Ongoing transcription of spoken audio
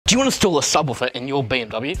Do you want to install a subwoofer in your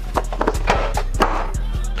BMW?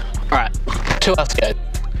 Alright, 2 hours ago,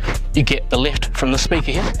 you get the left from the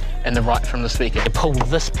speaker here and the right from the speaker. You pull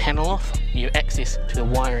this panel off, you access to the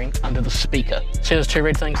wiring under the speaker. See those 2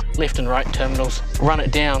 red things, left and right terminals, run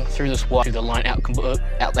it down through this wire to the line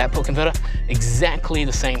output converter. Exactly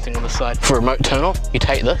the same thing on the side. For remote turn off, you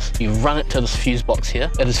take this, you run it to this fuse box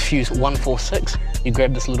here. It is fuse 146. You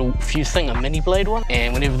grab this little fuse thing, a mini blade one,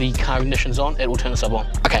 and whenever the car ignition's on, it will turn the sub on.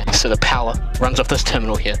 Okay, so the power runs off this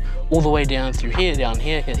terminal here, all the way down through here, down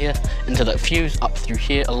here, here, into that fuse, up through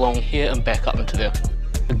here, along here, and back up into there.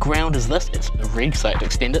 The ground is this, it's a rig, so I have to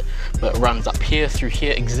extend it, but it runs up here, through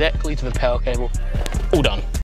here, exactly to the power cable. All done.